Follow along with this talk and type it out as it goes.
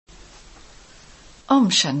Om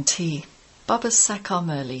Shanti, Baba Sakar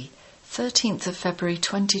Murli, 13th of February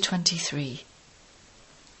 2023.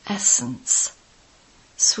 Essence.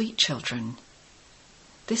 Sweet children,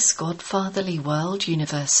 this Godfatherly World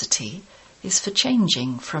University is for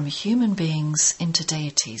changing from human beings into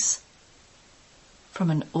deities, from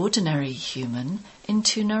an ordinary human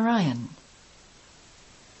into Narayan.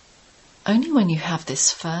 Only when you have this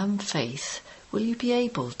firm faith will you be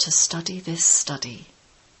able to study this study.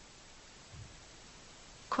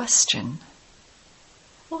 Question.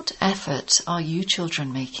 What effort are you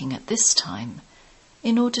children making at this time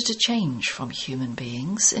in order to change from human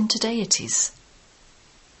beings into deities?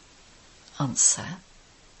 Answer.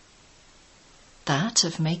 That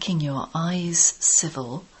of making your eyes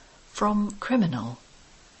civil from criminal,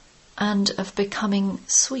 and of becoming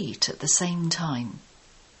sweet at the same time.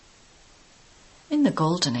 In the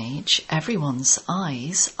Golden Age, everyone's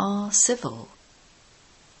eyes are civil.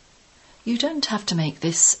 You don't have to make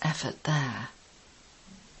this effort there.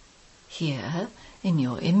 Here, in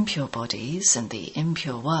your impure bodies and the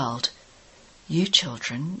impure world, you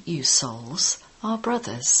children, you souls, are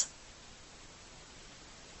brothers.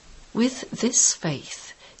 With this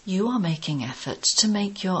faith, you are making effort to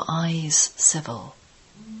make your eyes civil.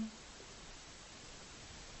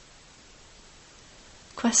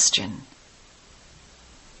 Question.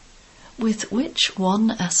 With which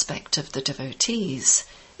one aspect of the devotees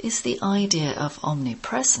is the idea of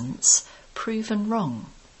omnipresence proven wrong?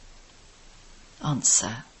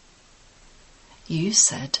 Answer. You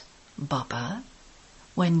said, Baba,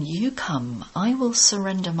 when you come, I will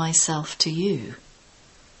surrender myself to you.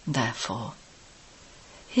 Therefore,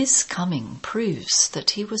 his coming proves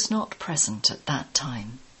that he was not present at that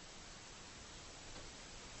time.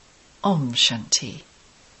 Om Shanti.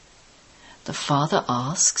 The Father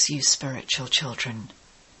asks you, spiritual children,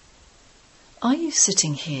 are you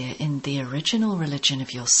sitting here in the original religion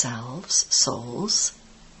of yourselves, souls?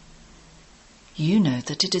 You know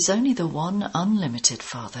that it is only the one unlimited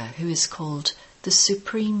Father who is called the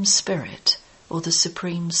Supreme Spirit or the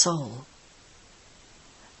Supreme Soul.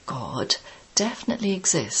 God definitely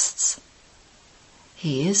exists.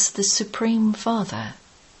 He is the Supreme Father.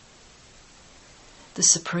 The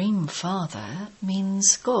Supreme Father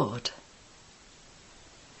means God.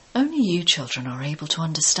 Only you children are able to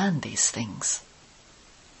understand these things.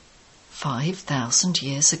 5,000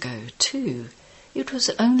 years ago, too, it was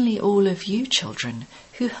only all of you children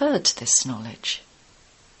who heard this knowledge.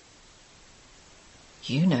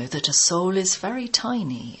 You know that a soul is very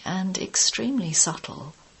tiny and extremely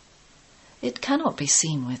subtle. It cannot be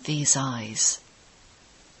seen with these eyes.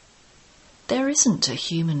 There isn't a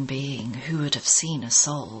human being who would have seen a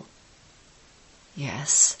soul.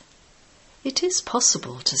 Yes, it is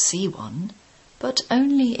possible to see one, but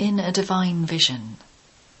only in a divine vision,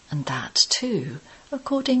 and that too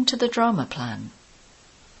according to the drama plan.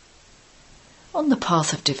 On the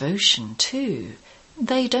path of devotion too,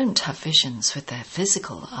 they don't have visions with their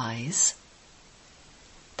physical eyes.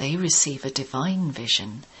 They receive a divine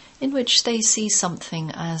vision in which they see something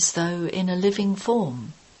as though in a living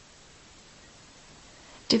form.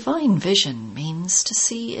 Divine vision means to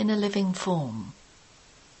see in a living form.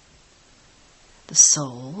 The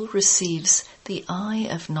soul receives the eye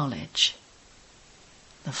of knowledge.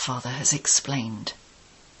 The Father has explained.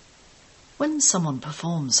 When someone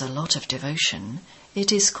performs a lot of devotion,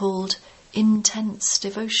 it is called intense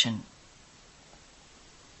devotion.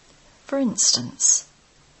 For instance,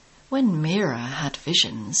 when Meera had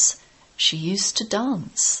visions, she used to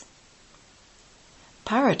dance.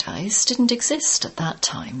 Paradise didn't exist at that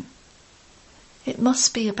time. It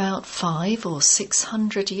must be about 500 or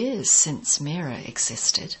 600 years since Meera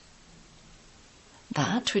existed.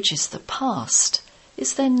 That which is the past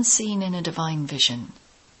is then seen in a divine vision.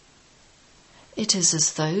 It is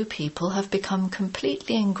as though people have become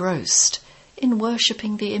completely engrossed in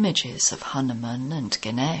worshipping the images of Hanuman and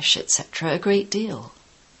Ganesh, etc. a great deal.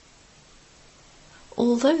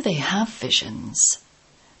 Although they have visions,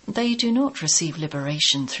 they do not receive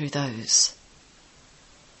liberation through those.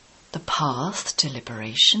 The path to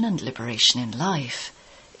liberation and liberation in life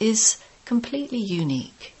is completely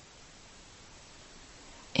unique.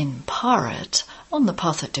 In Bharat, on the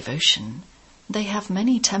path of devotion, they have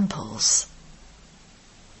many temples.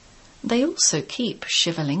 They also keep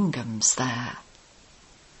Shivalingams there.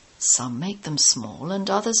 Some make them small and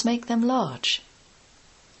others make them large.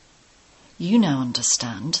 You now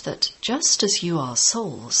understand that just as you are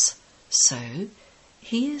souls, so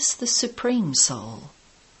he is the Supreme Soul.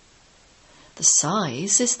 The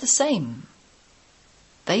size is the same.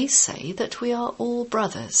 They say that we are all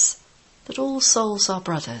brothers, that all souls are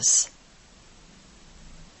brothers.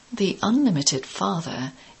 The unlimited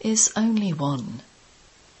Father is only one.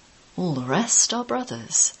 All the rest are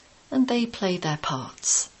brothers, and they play their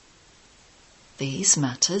parts. These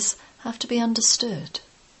matters have to be understood.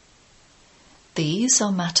 These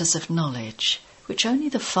are matters of knowledge which only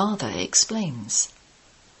the Father explains.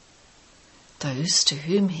 Those to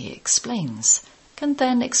whom he explains can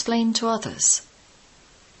then explain to others.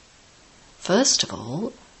 First of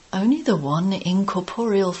all, only the one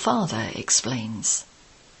incorporeal Father explains.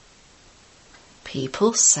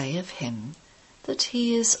 People say of him that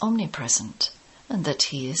he is omnipresent and that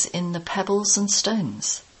he is in the pebbles and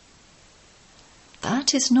stones.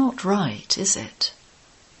 That is not right, is it?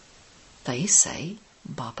 They say,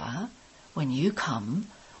 Baba, when you come,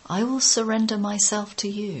 I will surrender myself to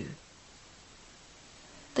you.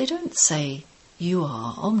 They don't say, you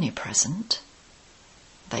are omnipresent.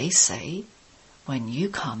 They say, when you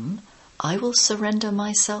come, I will surrender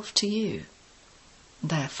myself to you.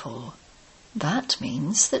 Therefore, that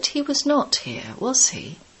means that he was not here, was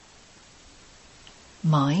he?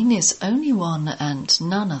 Mine is only one and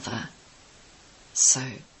none other. So,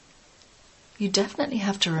 you definitely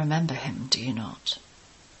have to remember him, do you not?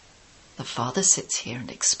 The Father sits here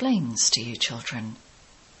and explains to you children.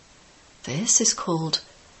 This is called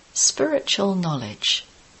spiritual knowledge.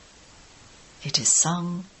 It is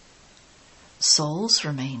sung, souls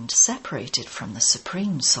remained separated from the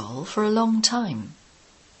Supreme Soul for a long time.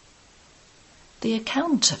 The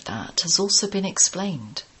account of that has also been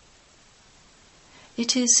explained.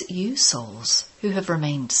 It is you souls who have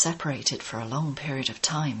remained separated for a long period of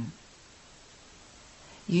time.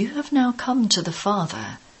 You have now come to the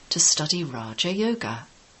Father to study Raja Yoga.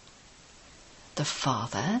 The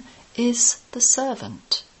Father is the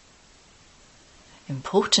servant.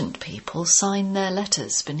 Important people sign their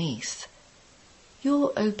letters beneath,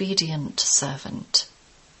 your obedient servant.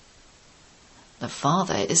 The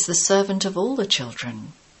Father is the servant of all the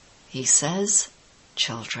children. He says,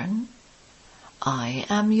 children, I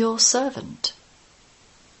am your servant.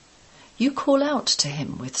 You call out to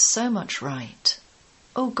him with so much right,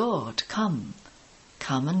 O God, come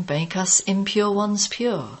and make us impure ones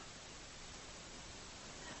pure.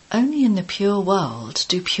 Only in the pure world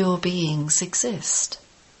do pure beings exist.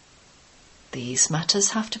 These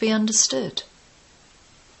matters have to be understood.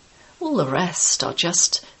 All the rest are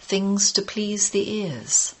just things to please the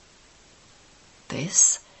ears.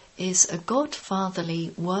 This is a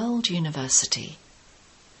godfatherly world university.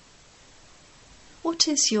 What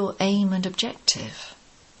is your aim and objective?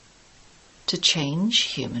 To change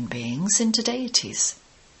human beings into deities.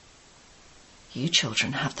 You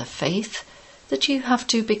children have the faith that you have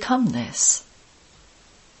to become this.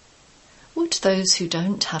 Would those who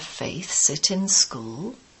don't have faith sit in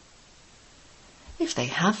school? If they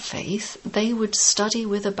have faith, they would study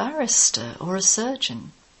with a barrister or a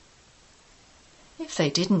surgeon. If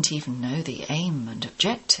they didn't even know the aim and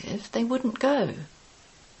objective, they wouldn't go.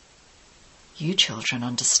 You children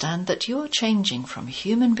understand that you're changing from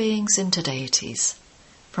human beings into deities,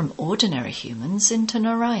 from ordinary humans into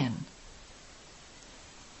Narayan.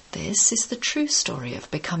 This is the true story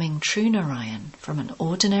of becoming true Narayan from an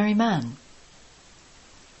ordinary man.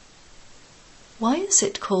 Why is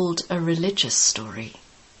it called a religious story?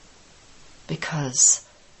 Because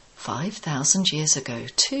 5,000 years ago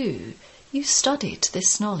too, you studied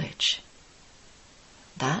this knowledge.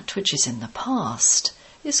 That which is in the past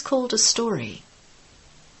is called a story.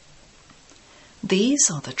 These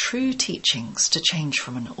are the true teachings to change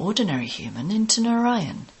from an ordinary human into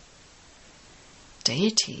Narayan.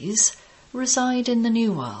 Deities reside in the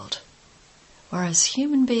new world, whereas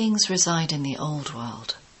human beings reside in the old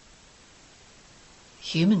world.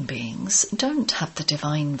 Human beings don't have the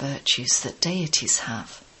divine virtues that deities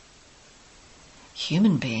have.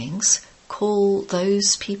 Human beings call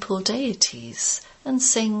those people deities and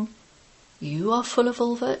sing, "You are full of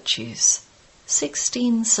all virtues,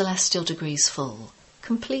 16 celestial degrees full,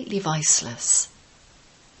 completely viceless."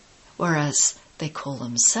 Whereas they call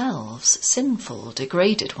themselves sinful,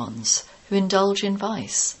 degraded ones who indulge in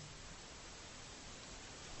vice.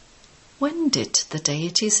 When did the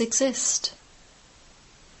deities exist?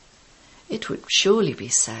 It would surely be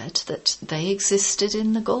said that they existed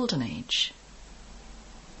in the Golden Age.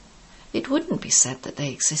 It wouldn't be said that they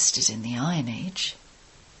existed in the Iron Age.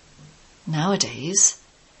 Nowadays,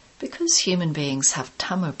 because human beings have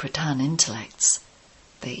Tamo-Pradhan intellects,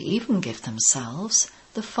 they even give themselves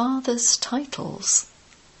the Father's titles.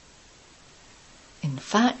 In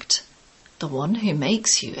fact, the one who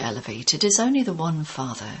makes you elevated is only the one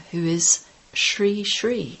Father who is Shri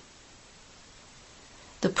Shri.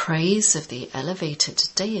 The praise of the elevated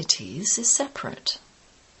deities is separate.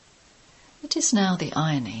 It is now the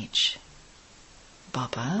Iron Age.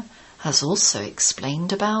 Baba has also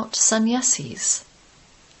explained about sannyasis.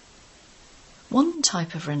 One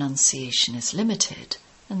type of renunciation is limited,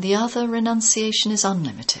 and the other renunciation is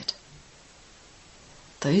unlimited.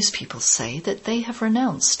 Those people say that they have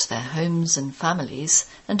renounced their homes and families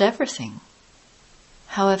and everything.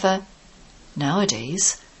 However,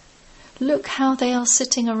 nowadays, look how they are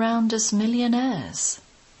sitting around as millionaires.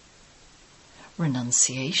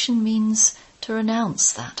 Renunciation means to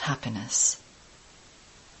renounce that happiness.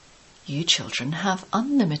 You children have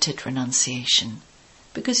unlimited renunciation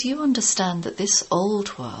because you understand that this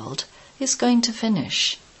old world is going to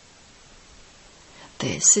finish.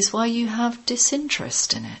 This is why you have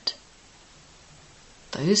disinterest in it.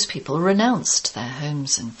 Those people renounced their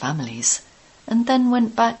homes and families and then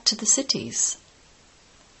went back to the cities.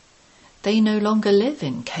 They no longer live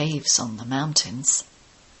in caves on the mountains.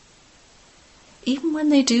 Even when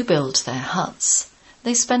they do build their huts,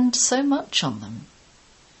 they spend so much on them.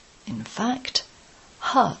 In fact,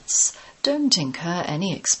 huts don't incur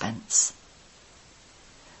any expense.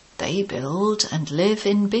 They build and live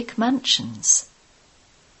in big mansions.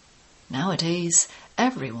 Nowadays,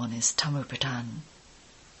 everyone is Tamupradhan.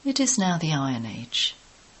 It is now the Iron Age.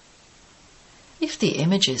 If the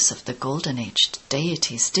images of the Golden Age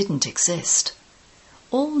deities didn't exist,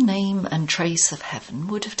 all name and trace of heaven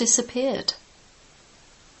would have disappeared.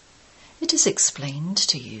 It is explained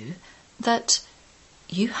to you that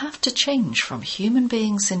you have to change from human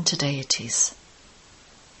beings into deities.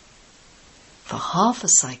 For half a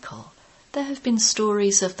cycle, there have been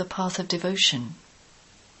stories of the path of devotion.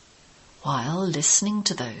 While listening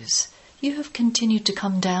to those, you have continued to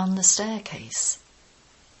come down the staircase.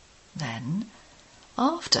 Then,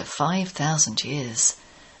 after 5,000 years,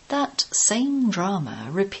 that same drama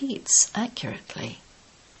repeats accurately.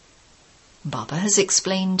 Baba has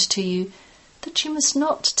explained to you that you must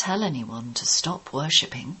not tell anyone to stop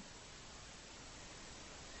worshipping.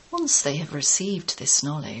 Once they have received this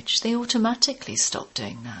knowledge, they automatically stop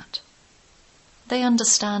doing that. They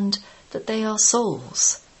understand that they are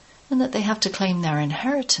souls and that they have to claim their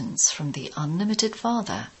inheritance from the unlimited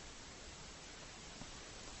Father.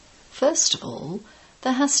 First of all,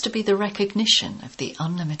 there has to be the recognition of the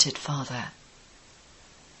unlimited Father.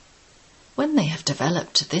 When they have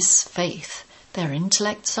developed this faith, their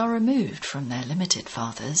intellects are removed from their limited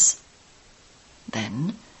fathers.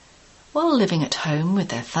 Then, while living at home with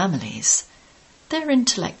their families, their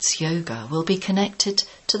intellect's yoga will be connected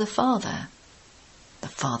to the Father. The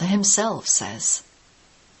Father himself says,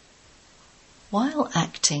 "While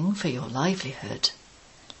acting for your livelihood,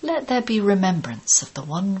 let there be remembrance of the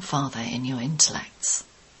one Father in your intellects.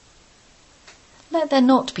 Let there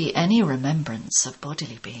not be any remembrance of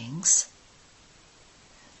bodily beings.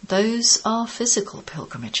 Those are physical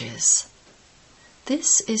pilgrimages.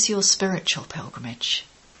 This is your spiritual pilgrimage.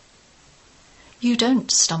 You don't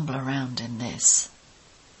stumble around in this.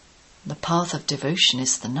 The path of devotion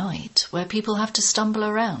is the night where people have to stumble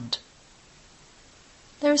around.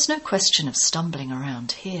 There is no question of stumbling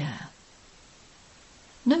around here.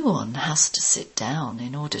 No one has to sit down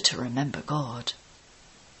in order to remember God.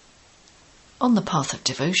 On the path of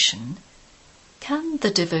devotion, can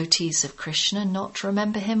the devotees of Krishna not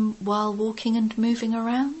remember him while walking and moving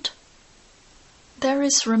around? There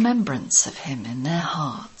is remembrance of him in their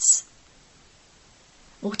hearts.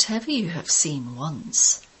 Whatever you have seen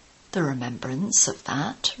once, the remembrance of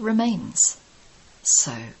that remains.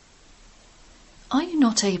 So, are you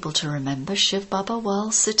not able to remember Shiv Baba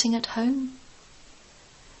while sitting at home?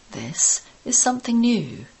 This is something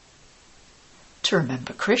new. To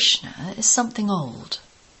remember Krishna is something old.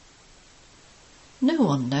 No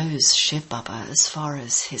one knows Shiv Baba as far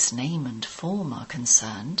as his name and form are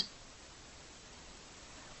concerned.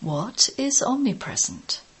 What is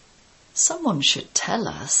omnipresent? Someone should tell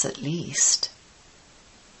us at least.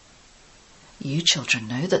 You children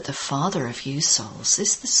know that the Father of you souls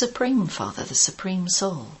is the Supreme Father, the Supreme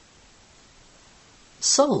Soul.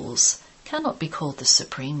 Souls cannot be called the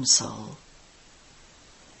Supreme Soul.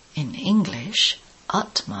 In English,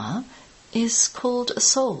 Atma is called a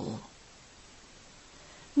soul.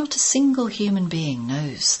 Not a single human being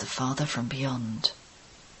knows the Father from beyond.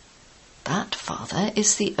 That Father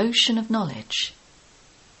is the ocean of knowledge.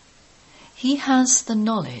 He has the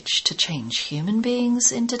knowledge to change human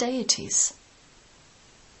beings into deities.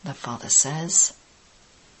 The Father says,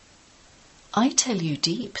 "I tell you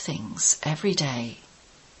deep things every day.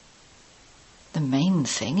 The main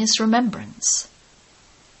thing is remembrance.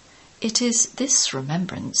 It is this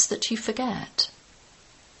remembrance that you forget.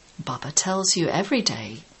 Baba tells you every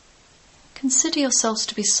day, consider yourselves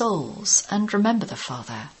to be souls and remember the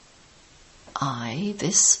Father. I,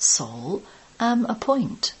 this soul, am a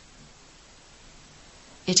point.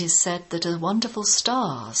 It is said that a wonderful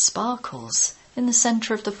star sparkles in the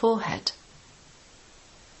centre of the forehead.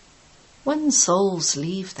 When souls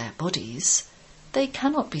leave their bodies, they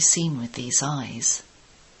cannot be seen with these eyes,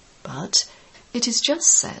 but it is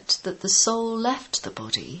just said that the soul left the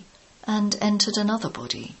body and entered another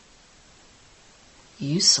body.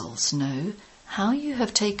 You souls know how you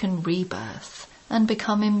have taken rebirth and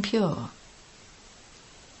become impure.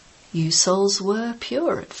 You souls were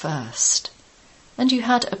pure at first, and you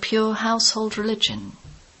had a pure household religion.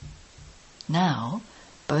 Now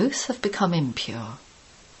both have become impure.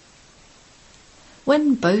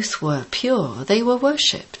 When both were pure, they were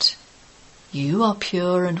worshipped. You are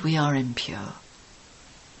pure and we are impure.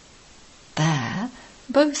 There,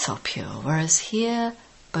 both are pure, whereas here,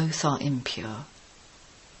 both are impure.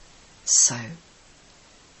 So,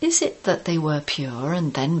 is it that they were pure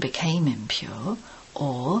and then became impure,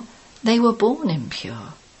 or they were born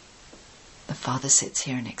impure? The Father sits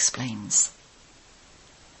here and explains.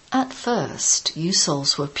 At first, you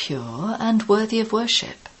souls were pure and worthy of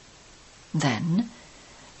worship. Then,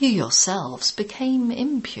 you yourselves became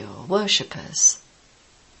impure worshippers.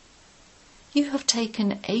 You have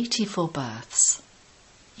taken 84 births.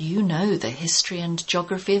 You know the history and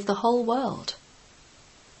geography of the whole world.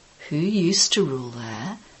 Who used to rule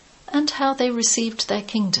there, and how they received their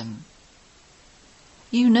kingdom.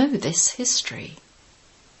 You know this history.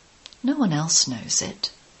 No one else knows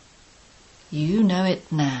it. You know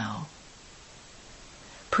it now.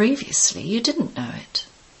 Previously you didn't know it.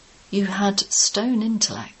 You had stone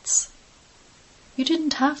intellects. You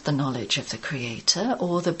didn't have the knowledge of the Creator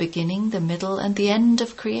or the beginning, the middle and the end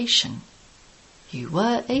of creation. You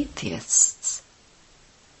were atheists.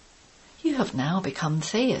 You have now become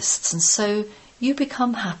theists, and so you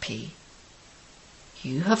become happy.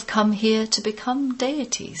 You have come here to become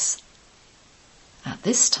deities. At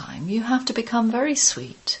this time you have to become very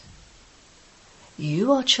sweet.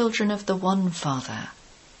 You are children of the one Father,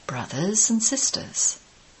 brothers and sisters.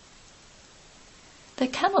 There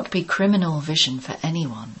cannot be criminal vision for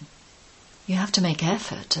anyone. You have to make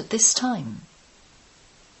effort at this time.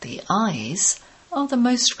 The eyes are the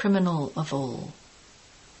most criminal of all.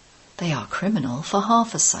 They are criminal for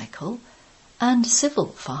half a cycle and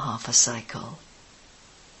civil for half a cycle.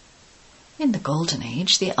 In the Golden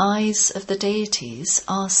Age, the eyes of the deities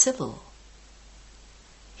are civil.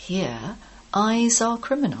 Here, eyes are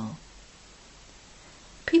criminal.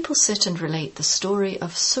 People sit and relate the story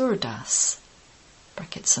of Surdas,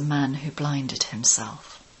 brackets a man who blinded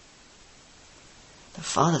himself. The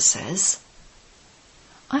Father says,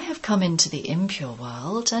 I have come into the impure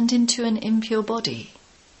world and into an impure body.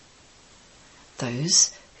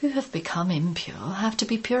 Those who have become impure have to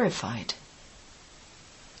be purified.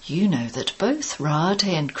 You know that both Radha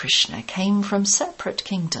and Krishna came from separate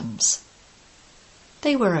kingdoms.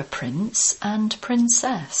 They were a prince and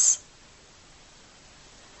princess.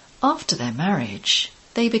 After their marriage,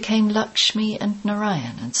 they became Lakshmi and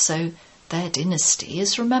Narayan, and so their dynasty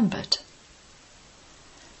is remembered.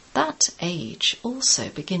 That age also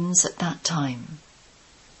begins at that time.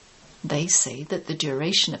 They say that the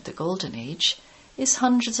duration of the Golden Age is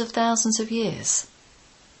hundreds of thousands of years.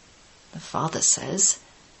 The Father says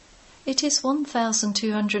it is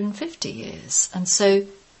 1,250 years, and so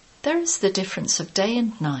there is the difference of day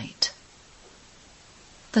and night.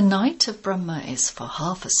 The night of Brahma is for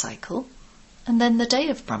half a cycle, and then the day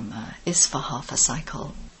of Brahma is for half a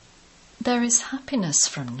cycle. There is happiness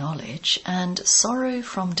from knowledge and sorrow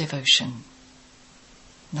from devotion.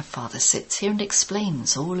 The Father sits here and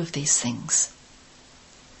explains all of these things.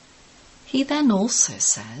 He then also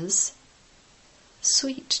says,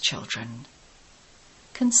 Sweet children,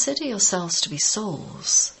 consider yourselves to be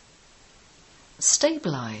souls.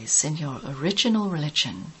 Stabilize in your original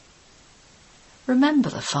religion. Remember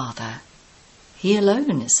the Father. He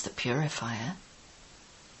alone is the purifier.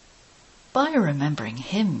 By remembering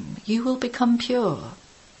him, you will become pure.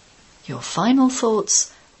 Your final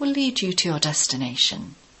thoughts will lead you to your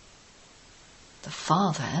destination. The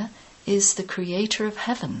Father is the creator of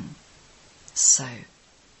heaven. So,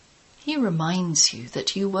 he reminds you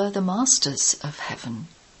that you were the masters of heaven.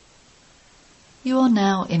 You are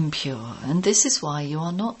now impure, and this is why you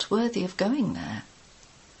are not worthy of going there.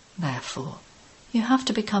 Therefore, you have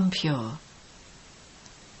to become pure.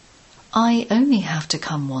 I only have to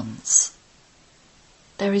come once.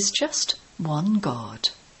 There is just one God,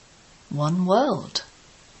 one world.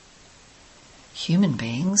 Human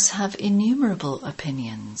beings have innumerable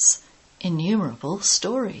opinions, innumerable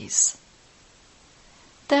stories.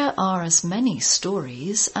 There are as many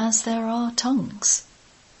stories as there are tongues.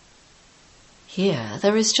 Here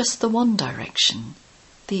there is just the one direction,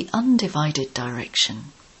 the undivided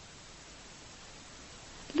direction.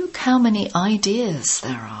 Look how many ideas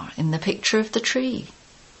there are in the picture of the tree.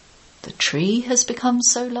 The tree has become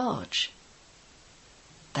so large.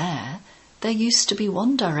 There used to be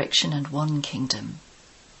one direction and one kingdom.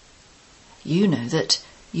 You know that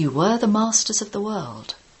you were the masters of the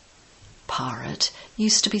world. Bharat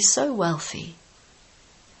used to be so wealthy.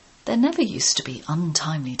 There never used to be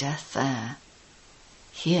untimely death there.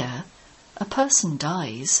 Here, a person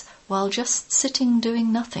dies while just sitting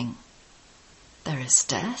doing nothing. There is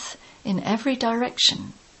death in every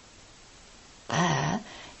direction. There,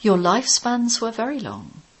 your lifespans were very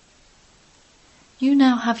long. You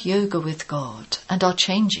now have yoga with God and are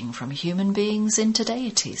changing from human beings into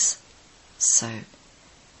deities. So,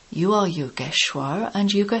 you are Yogeshwar and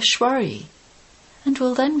Yogeshwari, and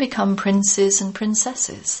will then become princes and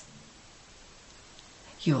princesses.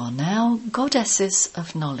 You are now goddesses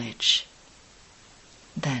of knowledge.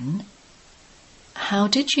 Then, how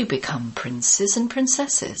did you become princes and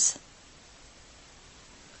princesses?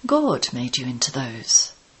 God made you into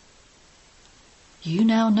those. You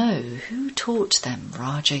now know who taught them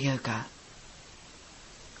Raja Yoga.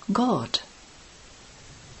 God.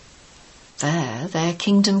 There, their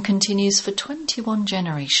kingdom continues for 21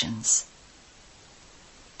 generations.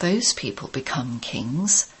 Those people become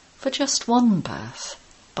kings for just one birth,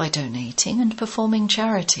 by donating and performing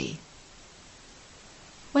charity.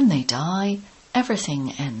 When they die,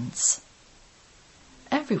 everything ends.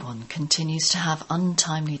 Everyone continues to have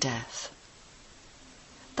untimely death.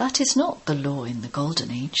 That is not the law in the Golden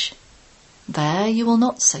Age. There you will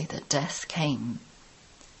not say that death came.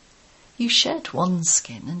 You shed one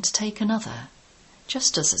skin and take another,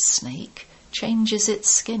 just as a snake changes its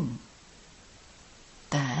skin.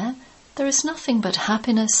 There is nothing but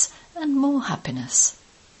happiness and more happiness.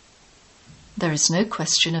 There is no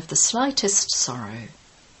question of the slightest sorrow.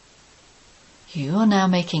 You are now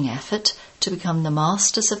making effort to become the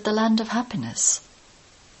masters of the land of happiness.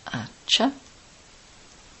 Acha.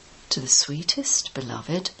 To the sweetest,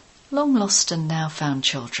 beloved, long-lost and now found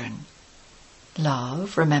children.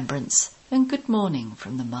 Love, remembrance and good morning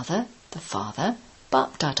from the mother, the father,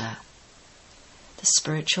 Bap Dada. The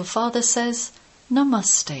spiritual father says,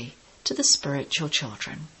 Namaste to the spiritual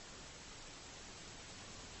children.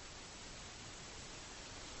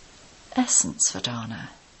 Essence Vedana.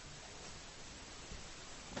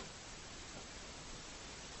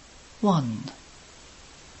 1.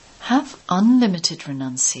 Have unlimited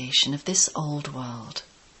renunciation of this old world.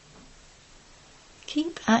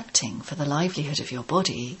 Keep acting for the livelihood of your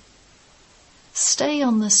body. Stay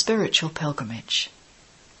on the spiritual pilgrimage.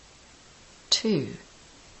 2.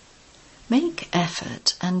 Make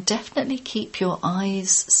effort and definitely keep your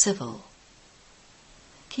eyes civil.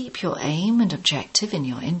 Keep your aim and objective in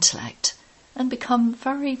your intellect and become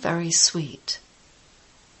very, very sweet.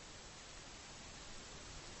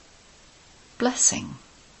 Blessing.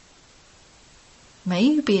 May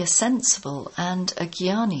you be a sensible and a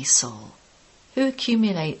jnani soul who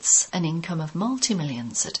accumulates an income of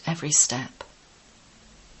multi-millions at every step.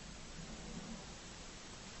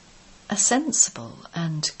 A sensible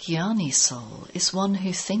and jnani soul is one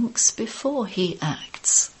who thinks before he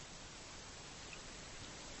acts.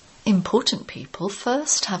 Important people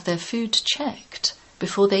first have their food checked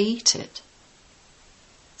before they eat it.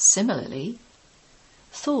 Similarly,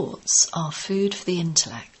 thoughts are food for the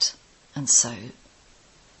intellect, and so,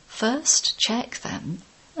 first check them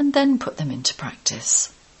and then put them into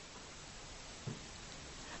practice.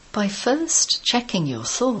 By first checking your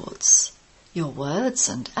thoughts, your words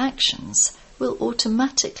and actions will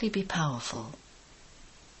automatically be powerful.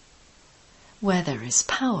 Where there is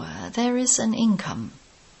power, there is an income.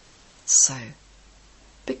 So,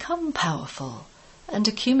 become powerful and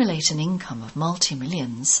accumulate an income of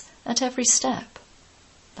multi-millions at every step.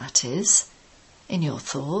 That is, in your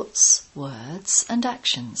thoughts, words and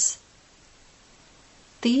actions.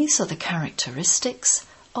 These are the characteristics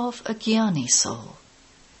of a jnani soul.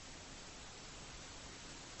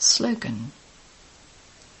 Slogan.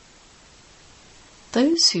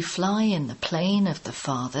 Those who fly in the plane of the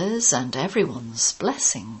Father's and everyone's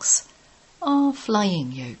blessings are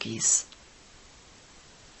flying yogis.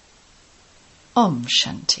 Om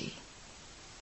Shanti.